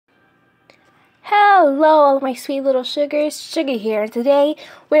Hello, all of my sweet little sugars. Sugar here, and today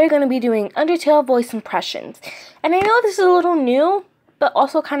we're going to be doing Undertale voice impressions. And I know this is a little new, but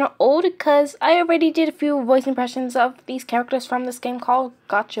also kind of old because I already did a few voice impressions of these characters from this game called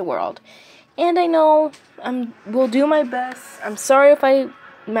Gotcha World. And I know will do my best. I'm sorry if I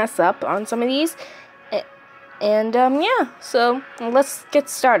mess up on some of these. And yeah, so let's get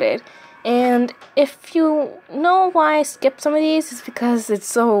started. And if you know why I skipped some of these, it's because it's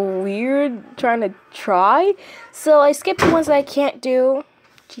so weird trying to try. So I skipped the ones that I can't do.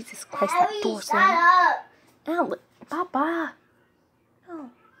 Jesus Christ, that door's in. Ow, Papa. Oh.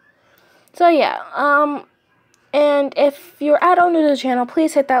 So yeah, and if you're add-on to the channel,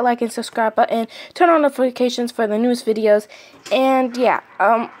 please hit that like and subscribe button. Turn on notifications for the newest videos. And yeah,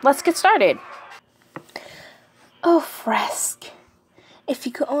 let's get started. Oh, Fresk. If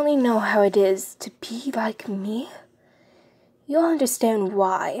you could only know how it is to be like me, you'll understand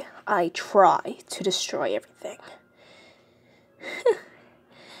why I try to destroy everything.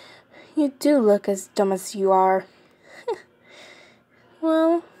 You do look as dumb as you are.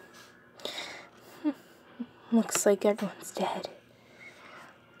 Well, looks like everyone's dead.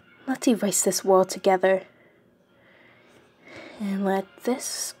 Let's erase this world together. And let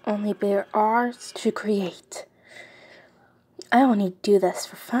this only be ours to create. I only do this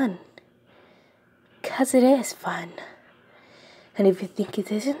for fun. 'Cause it is fun. And if you think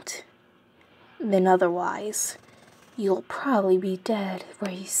it isn't, then otherwise, you'll probably be dead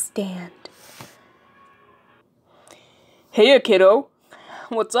where you stand. Hey, kiddo.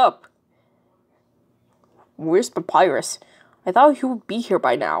 What's up? Where's Papyrus? I thought he would be here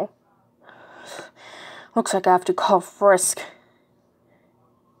by now. Looks like I have to call Frisk.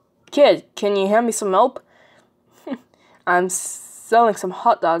 Kid, can you hand me some help? I'm selling some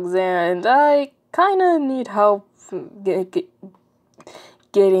hot dogs and I kinda need help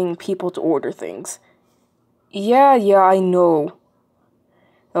getting people to order things. Yeah, I know.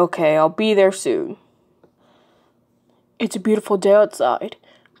 Okay, I'll be there soon. It's a beautiful day outside.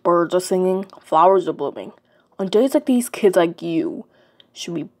 Birds are singing, flowers are blooming. On days like these, kids like you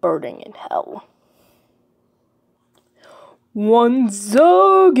should be burning in hell. Once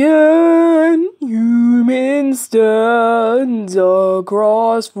again, human stands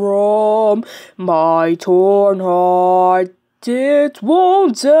across from my torn heart. It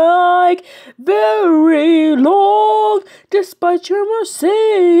won't take very long. Despite your mercy,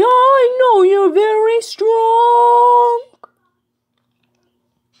 I know you're very strong.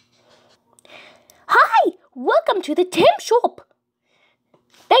 Hi! Welcome to the Tim Shop.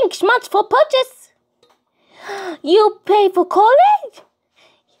 Thanks much for purchase. You pay for college?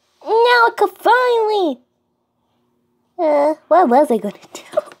 Now I could finally... what was I gonna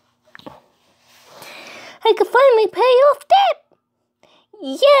do? I could finally pay off debt!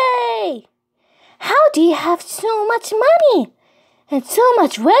 Yay! How do you have so much money? And so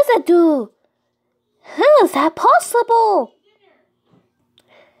much residue? How is that possible?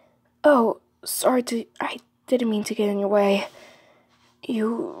 Oh, sorry I didn't mean to get in your way.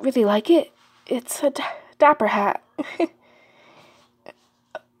 You really like it? It's a dapper hat.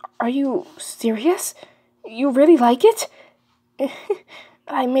 Are you serious? You really like it?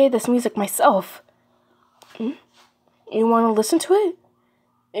 I made this music myself. You want to listen to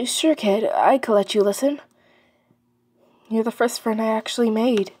it? Sure, kid. I could let you listen. You're the first friend I actually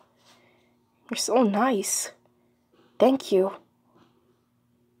made. You're so nice. Thank you.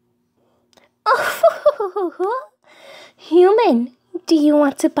 Human, do you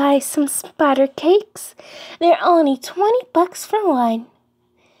want to buy some spider cakes? They're only 20 bucks for one.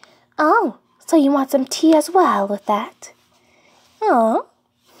 Oh, so you want some tea as well with that? Oh.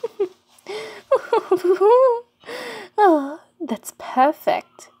 Oh, that's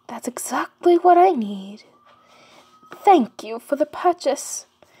perfect. That's exactly what I need. Thank you for the purchase.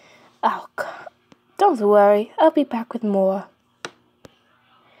 Oh, don't worry. I'll be back with more.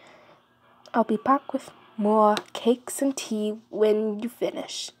 I'll be back with more cakes and tea when you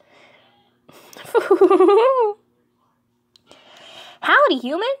finish. Howdy,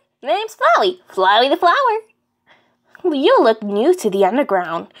 human. My name's Flowey. Flowey the flower. You look new to the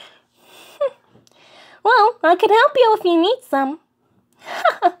underground. Well, I can help you if you need some.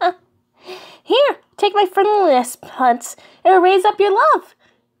 Here, take my friendliness punch. It'll raise up your love.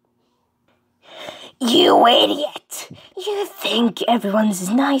 You idiot! You think everyone's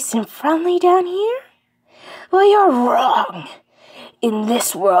nice and friendly down here? Well, you're wrong. In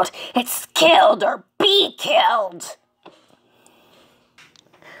this world, it's killed or be killed.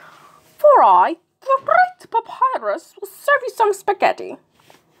 For I, the great Papyrus, will serve you some spaghetti.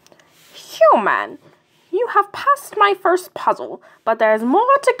 Human, you have passed my first puzzle, but there's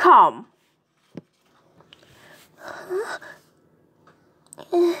more to come.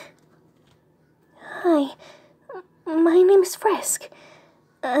 Hi, my name is Frisk,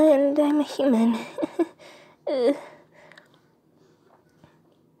 and I'm a human.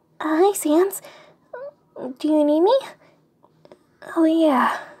 Hi, Sans. Do you need me? Oh,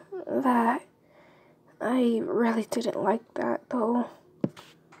 yeah, that. I really didn't like that, though.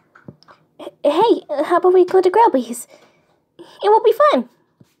 Hey, how about we go to Grubby's? It will be fun.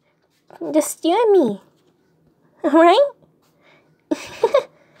 Just you and me. Alright?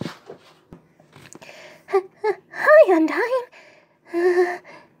 Hi, Undyne.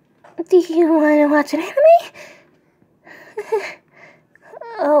 Do you want to watch an anime?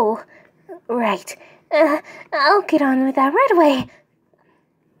 Oh, right. I'll get on with that right away.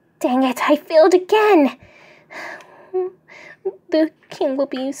 Dang it, I failed again. The king will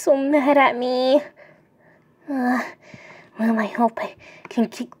be so mad at me. Well, I hope I can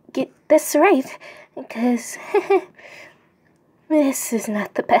get this right, because this is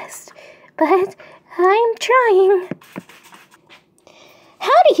not the best, but I'm trying.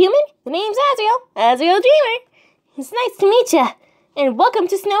 Howdy, human. The name's Azrael Dreamer. It's nice to meet ya, and welcome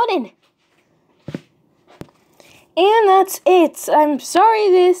to Snowden. And that's it. I'm sorry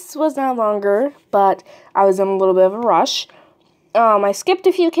this was not longer, but I was in a little bit of a rush. I skipped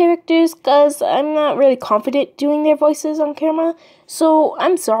a few characters because I'm not really confident doing their voices on camera, so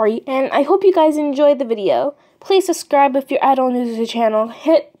I'm sorry, and I hope you guys enjoyed the video. Please subscribe if you're at-all new to the channel.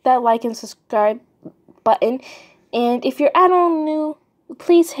 Hit that like and subscribe button, and if you're at-all new,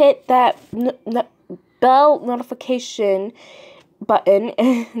 please hit that bell notification button,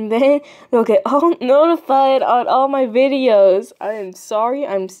 and then you'll get all notified on all my videos. I am sorry,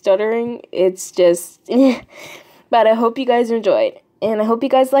 I'm stuttering. It's just... But I hope you guys enjoyed, and I hope you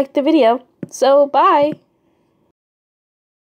guys liked the video. So, bye!